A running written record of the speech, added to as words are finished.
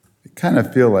kind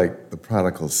of feel like the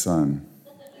prodigal son.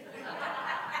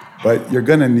 But you're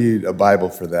going to need a Bible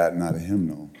for that, not a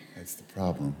hymnal. That's the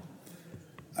problem.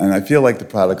 And I feel like the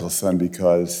prodigal son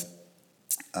because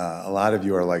a lot of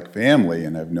you are like family,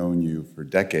 and I've known you for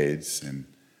decades, and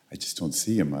I just don't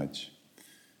see you much.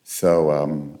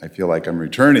 So I feel like I'm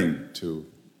returning to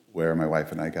where my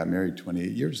wife and I got married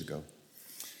 28 years ago.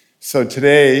 So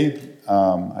today,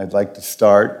 I'd like to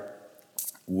start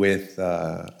with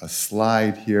a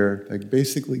slide here that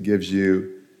basically gives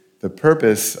you the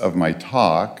purpose of my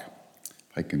talk,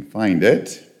 if I can find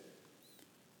it.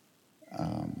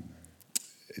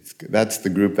 That's the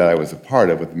group that I was a part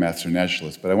of with the Master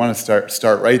Naturalists, but I want to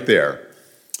start right there.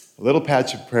 A little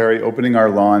patch of prairie, opening our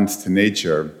lawns to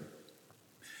nature.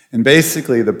 And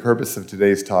basically, the purpose of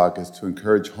today's talk is to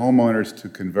encourage homeowners to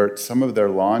convert some of their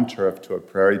lawn turf to a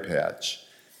prairie patch.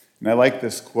 And I like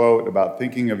this quote about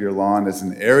thinking of your lawn as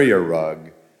an area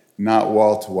rug, not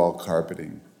wall-to-wall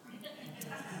carpeting.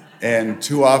 And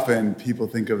too often, people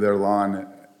think of their lawn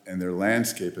and their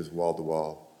landscape as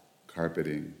wall-to-wall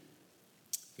carpeting.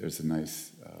 There's a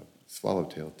nice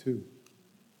swallowtail, too.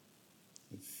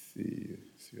 Let's see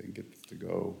if I can get this to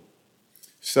go.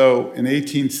 So in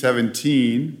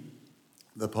 1817,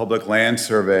 the Public Land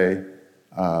Survey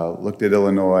looked at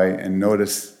Illinois and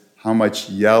noticed how much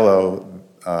yellow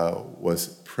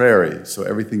was prairie. So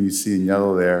everything you see in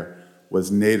yellow there was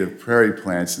native prairie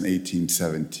plants in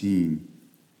 1817.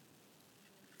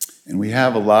 And we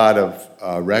have a lot of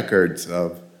records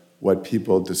of what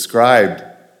people described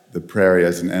the prairie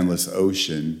as an endless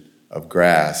ocean of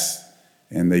grass,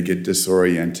 and they get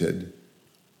disoriented.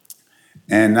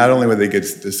 And not only would they get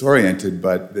disoriented,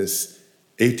 but this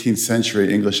 18th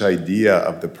century English idea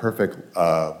of the perfect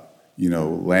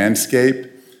landscape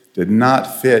did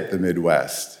not fit the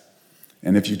Midwest.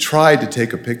 And if you tried to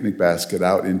take a picnic basket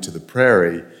out into the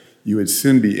prairie, you would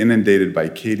soon be inundated by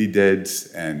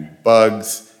katydids and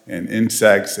bugs and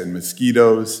insects and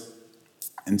mosquitoes.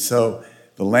 And so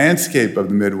the landscape of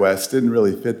the Midwest didn't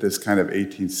really fit this kind of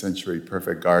 18th century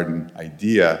perfect garden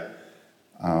idea.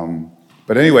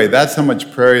 But anyway, that's how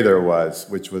much prairie there was,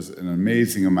 which was an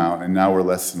amazing amount, and now we're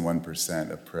less than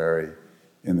 1% of prairie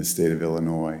in the state of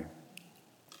Illinois.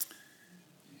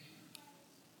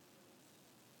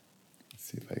 Let's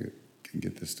see if I can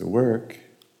get this to work.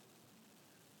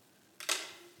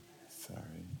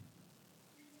 Sorry.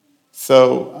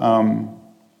 So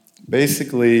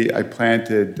basically, I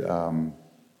planted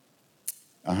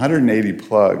 180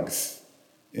 plugs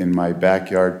in my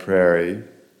backyard prairie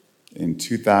in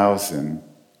 2000.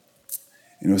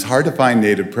 And it was hard to find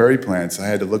native prairie plants. I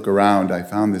had to look around. I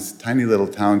found this tiny little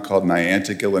town called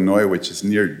Niantic, Illinois, which is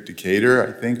near Decatur,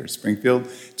 I think, or Springfield.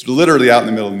 It's literally out in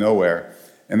the middle of nowhere.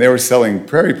 And they were selling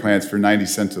prairie plants for 90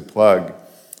 cents a plug.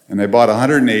 And I bought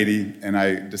 180, and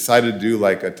I decided to do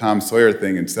like a Tom Sawyer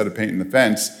thing. Instead of painting the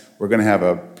fence, we're going to have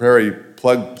a prairie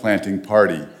plug planting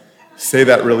party. Say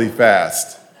that really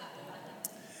fast.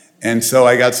 And so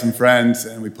I got some friends,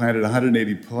 and we planted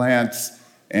 180 plants,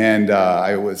 and I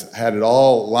had it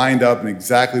all lined up and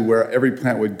exactly where every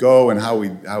plant would go and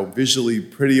how visually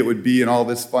pretty it would be and all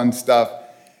this fun stuff.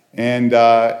 And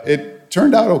it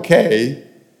turned out okay,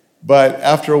 but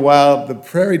after a while, the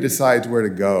prairie decides where to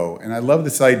go. And I love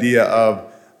this idea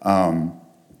of,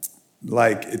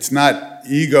 it's not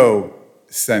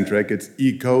egocentric, it's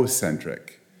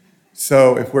ecocentric.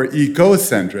 So if we're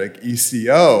ecocentric,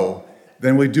 ECO,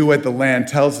 then we do what the land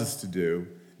tells us to do,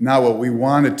 not what we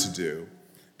want it to do.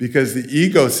 Because the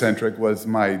egocentric was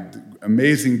my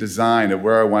amazing design of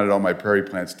where I wanted all my prairie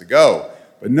plants to go.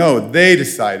 But no, they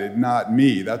decided, not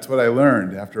me. That's what I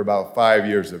learned after about 5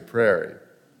 years of prairie.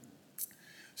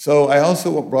 So I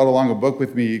also brought along a book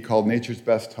with me called Nature's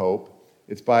Best Hope.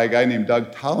 It's by a guy named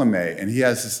Doug Tolomei, and he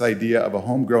has this idea of a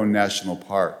homegrown national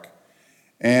park.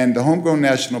 And the homegrown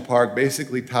national park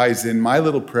basically ties in my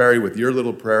little prairie, with your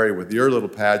little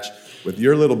patch, with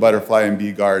your little butterfly and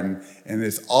bee garden, and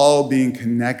it's all being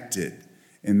connected.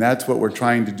 And that's what we're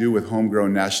trying to do with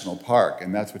Homegrown National Park,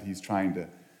 and that's what he's trying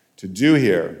to do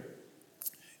here.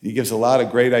 He gives a lot of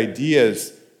great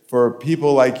ideas for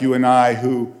people like you and I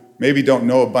who maybe don't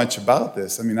know a bunch about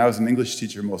this. I mean, I was an English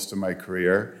teacher most of my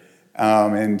career,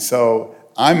 and so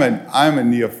I'm a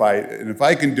neophyte, and if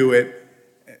I can do it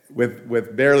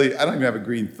with barely, I don't even have a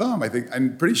green thumb.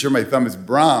 I'm pretty sure my thumb is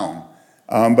brown.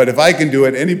 But if I can do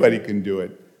it, anybody can do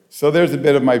it. So there's a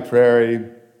bit of my prairie.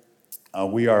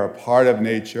 We are a part of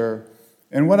nature.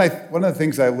 And one of the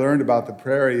things I learned about the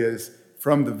prairie is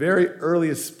from the very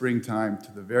earliest springtime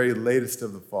to the very latest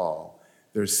of the fall,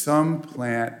 there's some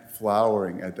plant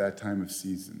flowering at that time of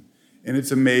season. And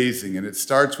it's amazing. And it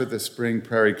starts with the spring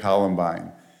prairie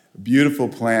columbine. A beautiful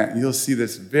plant. You'll see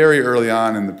this very early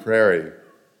on in the prairie.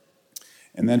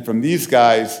 And then from these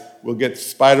guys, we'll get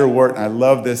spiderwort, and I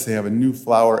love this. They have a new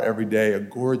flower every day, a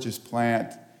gorgeous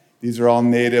plant. These are all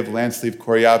native. Landsleaf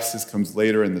coreopsis comes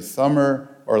later in the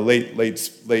summer, or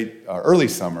early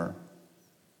summer.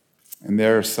 And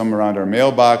there are some around our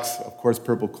mailbox. Of course,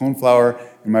 purple coneflower.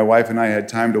 And my wife and I had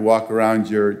time to walk around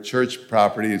your church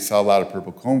property and saw a lot of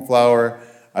purple coneflower.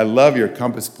 I love your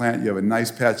compass plant. You have a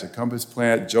nice patch of compass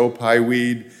plant, Joe Pye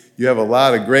weed. You have a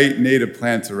lot of great native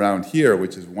plants around here,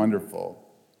 which is wonderful.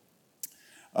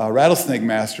 Rattlesnake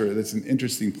master, that's an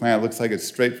interesting plant. It looks like it's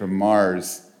straight from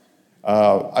Mars.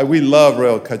 We love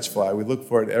royal cutchfly. We look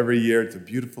for it every year. It's a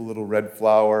beautiful little red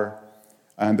flower.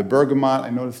 And the bergamot, I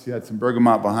noticed you had some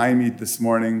bergamot behind me this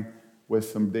morning with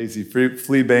some daisy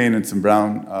fleabane and some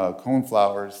brown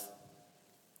coneflowers.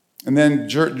 And then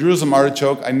Jerusalem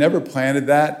artichoke, I never planted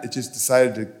that. It just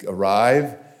decided to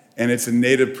arrive, and it's a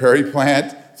native prairie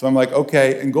plant. So I'm like,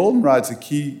 okay, and goldenrod's a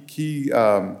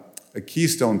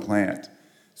keystone plant.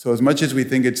 So as much as we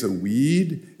think it's a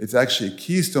weed, it's actually a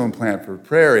keystone plant for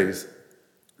prairies.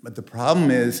 But the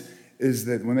problem is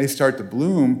that when they start to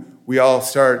bloom, we all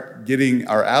start getting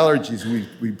our allergies, and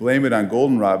we blame it on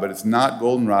goldenrod, but it's not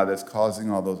goldenrod that's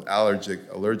causing all those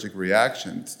allergic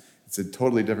reactions. It's a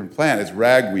totally different plant. It's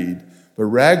ragweed. But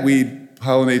ragweed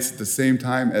pollinates at the same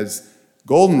time as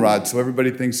goldenrod, so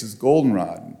everybody thinks it's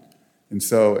goldenrod. And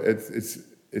so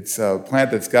it's a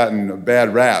plant that's gotten a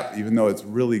bad rap, even though it's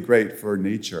really great for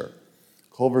nature.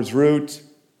 Culver's root.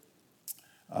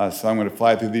 So I'm going to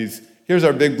fly through these. Here's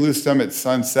our big blue stem at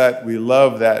sunset. We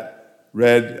love that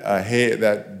red,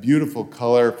 that beautiful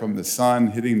color from the sun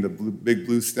hitting the big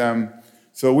blue stem.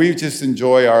 So we just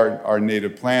enjoy our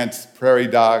native plants. Prairie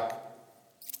dock,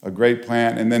 a great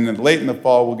plant. And then late in the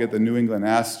fall, we'll get the New England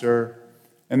aster.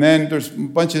 And then there's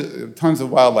tons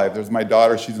of wildlife. There's my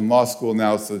daughter. She's in law school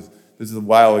now, so this is a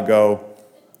while ago.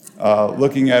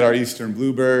 Looking at our eastern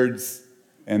bluebirds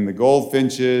and the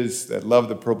goldfinches that love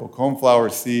the purple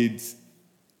coneflower seeds.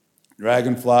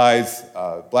 Dragonflies,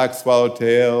 black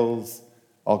swallowtails,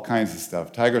 all kinds of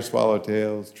stuff. Tiger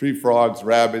swallowtails, tree frogs,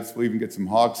 rabbits. We'll even get some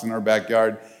hawks in our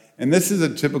backyard. And this is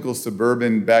a typical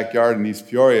suburban backyard in East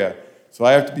Peoria. So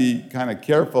I have to be kind of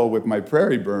careful with my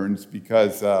prairie burns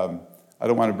because I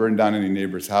don't want to burn down any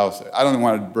neighbor's house. I don't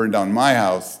want to burn down my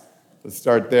house. Let's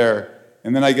start there.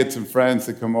 And then I get some friends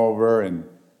to come over, and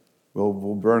we'll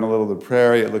burn a little of the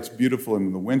prairie. It looks beautiful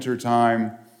in the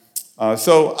wintertime.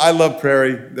 So I love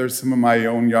prairie. There's some of my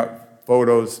own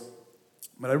photos.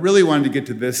 But I really wanted to get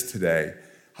to this today.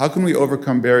 How can we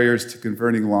overcome barriers to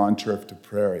converting lawn turf to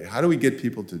prairie? How do we get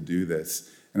people to do this?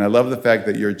 And I love the fact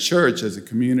that your church as a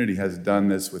community has done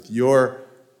this with your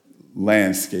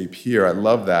landscape here. I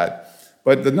love that.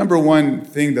 But the number one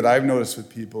thing that I've noticed with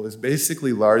people is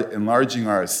basically enlarging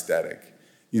our aesthetic.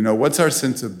 You know, what's our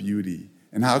sense of beauty?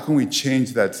 And how can we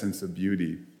change that sense of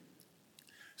beauty?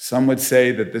 Some would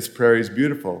say that this prairie is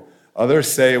beautiful.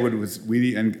 Others say it was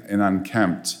weedy and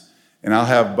unkempt. And I'll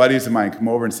have buddies of mine come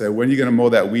over and say, when are you going to mow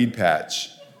that weed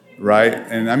patch? Right?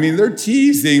 And I mean, they're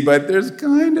teasing, but there's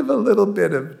kind of a little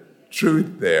bit of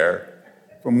truth there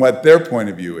from what their point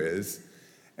of view is.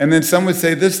 And then some would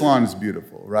say, this lawn is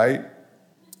beautiful, right?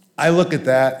 I look at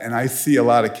that and I see a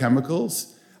lot of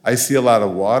chemicals. I see a lot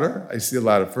of water. I see a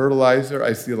lot of fertilizer.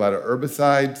 I see a lot of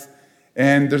herbicides.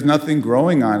 And there's nothing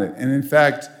growing on it. And in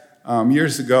fact,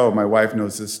 years ago, my wife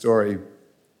knows this story,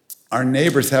 our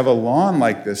neighbors have a lawn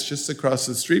like this just across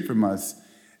the street from us.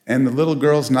 And the little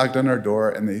girls knocked on our door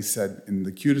and they said, in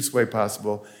the cutest way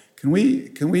possible, can we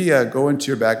go into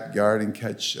your backyard and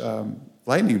catch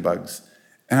lightning bugs?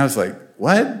 And I was like,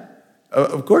 what?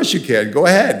 Of course you can. Go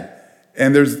ahead.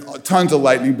 And there's tons of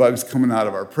lightning bugs coming out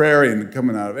of our prairie and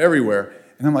coming out of everywhere.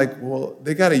 And I'm like, well,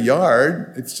 they got a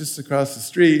yard. It's just across the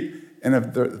street. And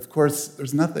of course,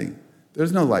 there's nothing.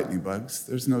 There's no lightning bugs.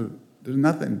 There's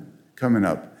nothing coming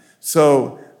up.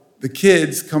 So the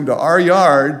kids come to our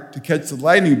yard to catch the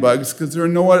lightning bugs because they're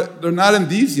not in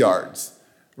these yards,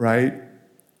 right?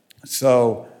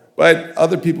 So, but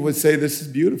other people would say this is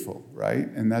beautiful, right?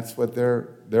 And that's what their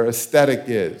aesthetic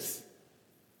is.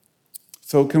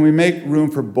 So can we make room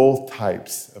for both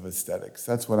types of aesthetics?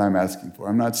 That's what I'm asking for.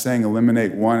 I'm not saying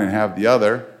eliminate one and have the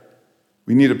other.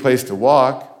 We need a place to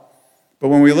walk. But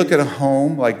when we look at a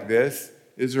home like this,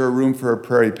 is there a room for a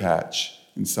prairie patch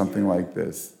in something like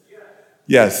this?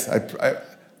 Yes.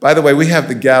 By the way, we have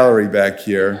the gallery back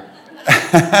here.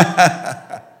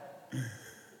 I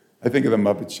think of the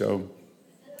Muppet Show.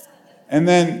 And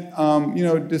then,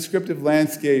 descriptive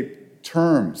landscape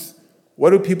terms.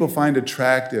 What do people find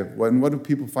attractive? What do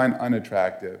people find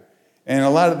unattractive? And a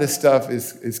lot of this stuff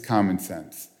is common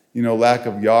sense. lack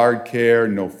of yard care,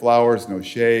 no flowers, no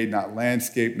shade, not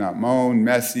landscaped, not mown,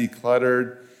 messy,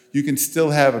 cluttered. You can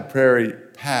still have a prairie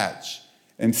patch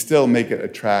and still make it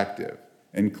attractive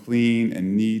and clean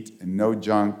and neat and no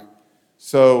junk.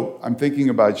 So I'm thinking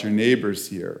about your neighbors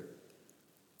here.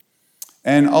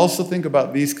 And also think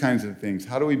about these kinds of things.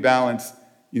 How do we balance,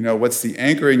 what's the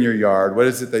anchor in your yard? What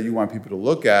is it that you want people to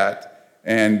look at?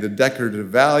 And the decorative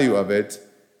value of it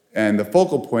and the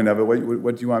focal point of it.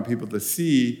 What do you want people to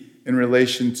see in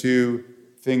relation to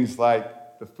things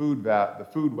like the food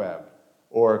web,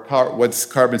 or what's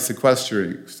carbon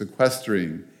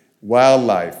sequestering,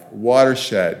 wildlife,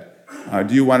 watershed.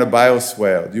 Do you want a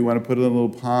bioswale? Do you want to put in a little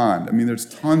pond? I mean, there's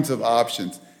tons of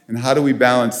options. And how do we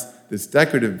balance this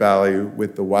decorative value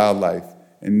with the wildlife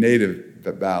and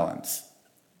native balance?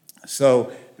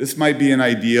 So this might be an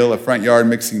ideal, a front yard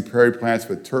mixing prairie plants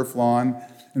with turf lawn.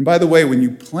 And by the way, when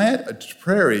you plant a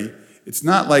prairie, it's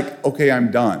not like, okay, I'm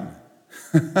done.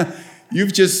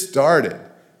 You've just started,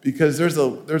 because there's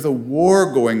a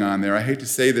war going on there. I hate to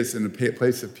say this in a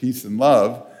place of peace and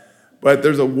love, but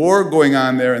there's a war going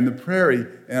on there in the prairie,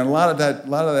 and a lot of that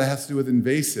has to do with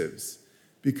invasives,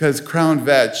 because crown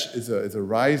vetch is a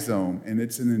rhizome, and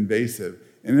it's an invasive,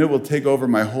 and it will take over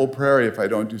my whole prairie if I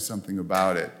don't do something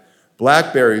about it.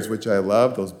 Blackberries, which I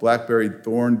love, those blackberry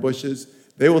thorn bushes,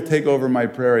 they will take over my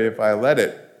prairie if I let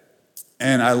it.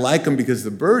 And I like them because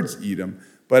the birds eat them,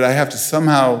 but I have to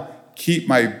somehow keep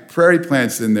my prairie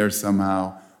plants in there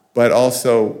somehow, but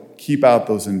also keep out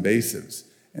those invasives.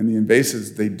 And the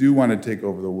invasives, they do want to take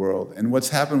over the world. And what's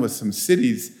happened with some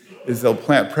cities is they'll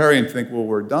plant prairie and think, well,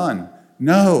 we're done.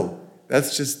 No,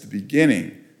 that's just the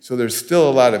beginning. So there's still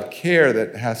a lot of care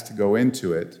that has to go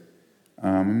into it.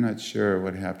 I'm not sure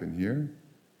what happened here.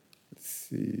 Let's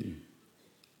see.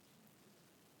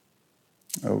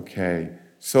 Okay.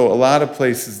 So a lot of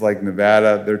places like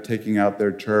Nevada, they're taking out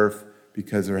their turf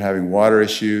because they're having water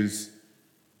issues.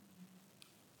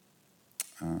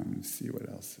 Let's see what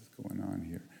else is going on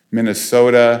here.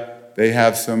 Minnesota, they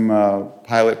have some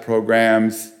pilot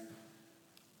programs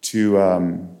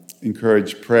to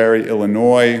encourage prairie.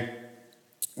 Illinois,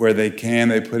 where they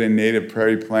put in native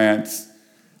prairie plants,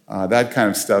 that kind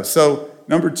of stuff. So,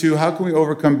 number 2, how can we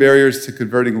overcome barriers to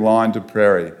converting lawn to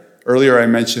prairie? Earlier I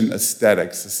mentioned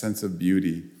aesthetics, a sense of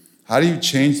beauty. How do you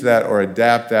change that or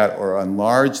adapt that or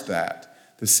enlarge that?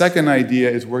 The second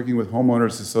idea is working with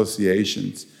homeowners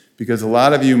associations, because a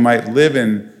lot of you might live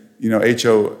in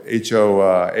HOAs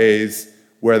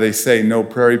where they say no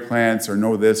prairie plants or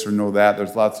no this or no that.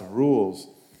 There's lots of rules.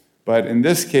 But in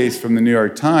this case from the New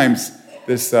York Times,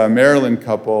 this Maryland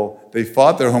couple, they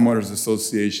fought their homeowners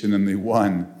association and they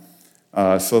won.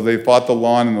 So they fought the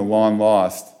lawn and the lawn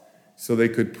lost. So they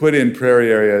could put in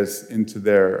prairie areas into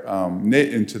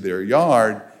their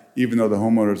yard, even though the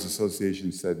homeowners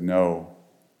association said no.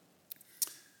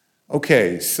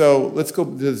 Okay, so let's go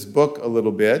to this book a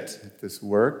little bit, if this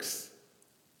works.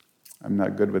 I'm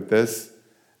not good with this.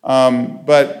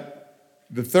 But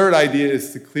the third idea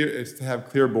is to have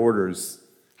clear borders.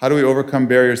 How do we overcome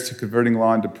barriers to converting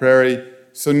lawn to prairie?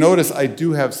 So notice I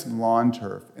do have some lawn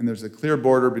turf, and there's a clear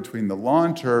border between the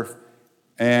lawn turf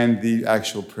and the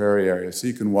actual prairie area. So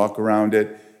you can walk around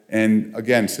it, and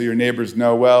again, so your neighbors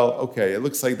know, well, okay, it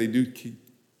looks like they do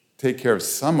take care of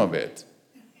some of it.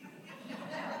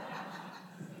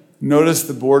 Notice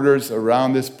the borders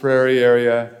around this prairie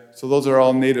area. So those are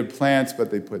all native plants, but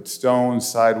they put stones,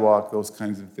 sidewalk, those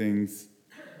kinds of things,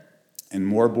 and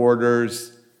more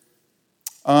borders.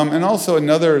 And also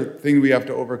another thing we have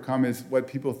to overcome is what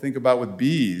people think about with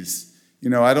bees.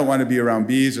 I don't want to be around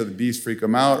bees, or the bees freak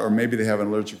them out, or maybe they have an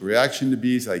allergic reaction to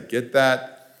bees. I get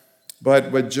that.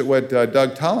 But what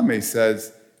Doug Ptolemy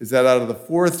says is that out of the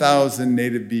 4,000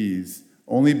 native bees,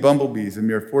 only bumblebees, a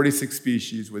mere 46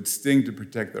 species, would sting to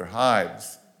protect their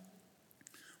hives.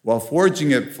 While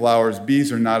foraging at flowers,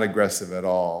 bees are not aggressive at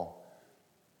all.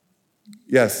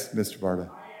 Yes, Mr. Barta.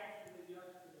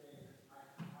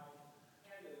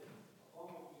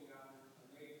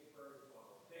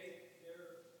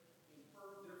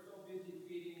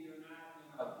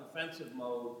 Defensive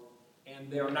mode,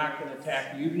 and they're not going to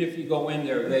attack you. Even if you go in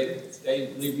there,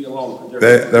 they leave you alone.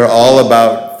 They're all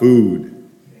about food.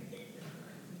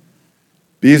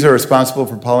 Bees are responsible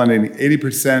for pollinating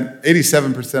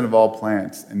 87% of all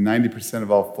plants and 90% of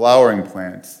all flowering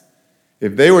plants.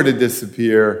 If they were to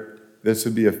disappear, this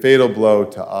would be a fatal blow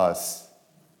to us.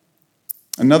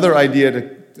 Another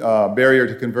barrier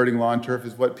to converting lawn turf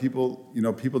is what people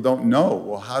don't know.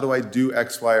 Well, how do I do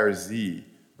X, Y, or Z?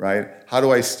 Right? How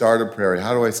do I start a prairie?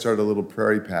 How do I start a little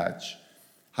prairie patch?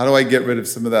 How do I get rid of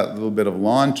some of that little bit of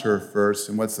lawn turf first?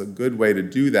 And what's a good way to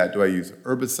do that? Do I use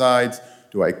herbicides?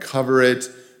 Do I cover it?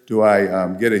 Do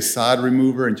I get a sod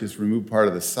remover and just remove part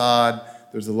of the sod?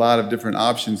 There's a lot of different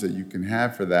options that you can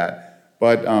have for that.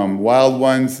 But Wild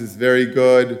Ones is very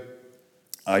good.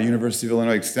 University of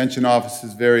Illinois Extension Office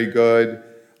is very good.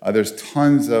 There's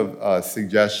tons of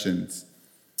suggestions.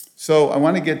 So I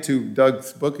want to get to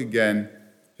Doug's book again.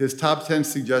 His top 10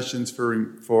 suggestions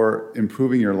for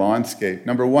improving your lawnscape.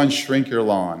 Number 1, shrink your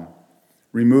lawn.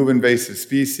 Remove invasive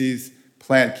species.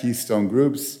 Plant keystone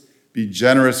groups. Be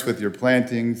generous with your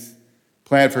plantings.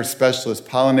 Plant for specialist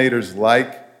pollinators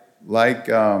like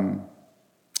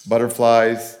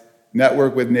butterflies.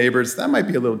 Network with neighbors. That might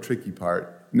be a little tricky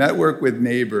part. Network with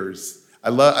neighbors. I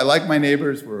like my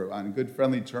neighbors. We're on good,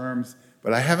 friendly terms.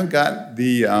 But I haven't got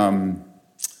the,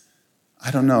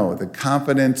 the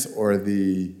confidence or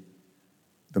the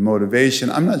motivation.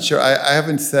 I'm not sure. I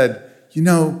haven't said,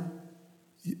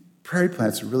 prairie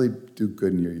plants really do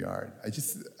good in your yard. I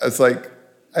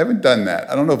haven't done that.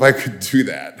 I don't know if I could do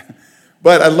that.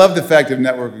 But I love the fact of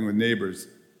networking with neighbors.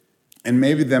 And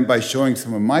maybe then by showing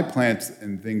some of my plants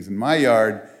and things in my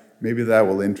yard, maybe that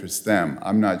will interest them.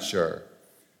 I'm not sure.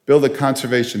 Build a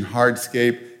conservation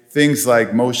hardscape. Things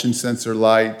like motion sensor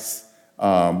lights,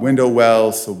 window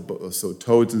wells, so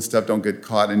toads and stuff don't get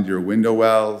caught into your window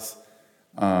wells.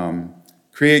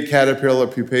 Create caterpillar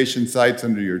pupation sites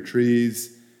under your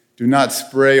trees. Do not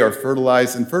spray or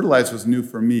fertilize, and fertilize was new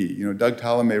for me. Doug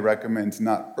Tolomei recommends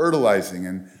not fertilizing,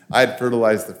 and I had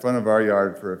fertilized the front of our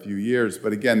yard for a few years,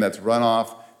 but again, that's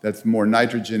runoff, that's more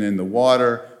nitrogen in the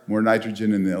water, more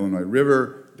nitrogen in the Illinois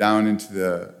River, down into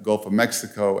the Gulf of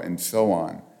Mexico, and so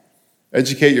on.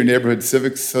 Educate your neighborhood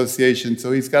civic association,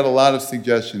 so he's got a lot of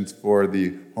suggestions for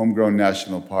the Homegrown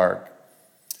National Park.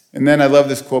 And then I love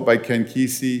this quote by Ken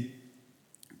Kesey.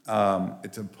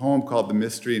 It's a poem called The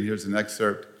Mystery, and here's an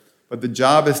excerpt. But the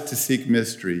job is to seek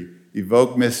mystery,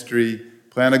 evoke mystery,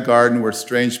 plant a garden where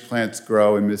strange plants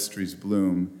grow and mysteries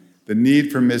bloom. The need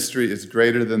for mystery is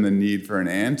greater than the need for an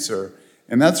answer.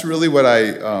 And that's really what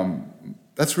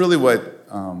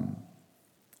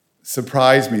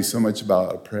surprised me so much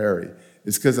about a prairie,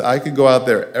 is because I could go out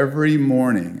there every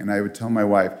morning, and I would tell my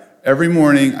wife, every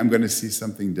morning I'm going to see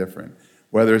something different.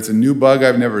 Whether it's a new bug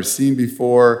I've never seen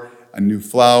before, a new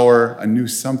flower, a new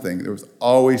something. There was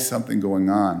always something going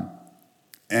on.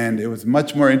 And it was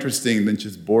much more interesting than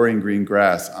just boring green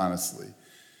grass, honestly.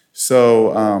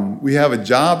 So we have a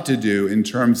job to do in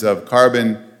terms of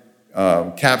carbon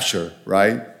capture,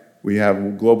 right? We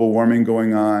have global warming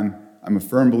going on. I'm a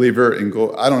firm believer in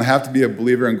I don't have to be a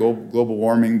believer in global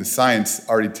warming. The science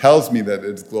already tells me that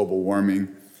it's global warming.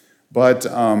 But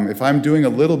if I'm doing a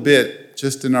little bit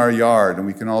just in our yard, and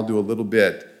we can all do a little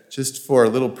bit, just for a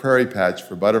little prairie patch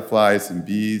for butterflies and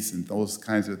bees and those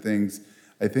kinds of things,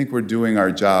 I think we're doing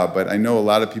our job. But I know a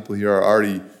lot of people here are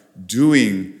already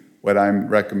doing what I'm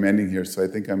recommending here, so I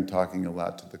think I'm talking a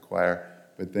lot to the choir.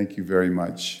 But thank you very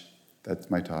much.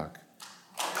 That's my talk.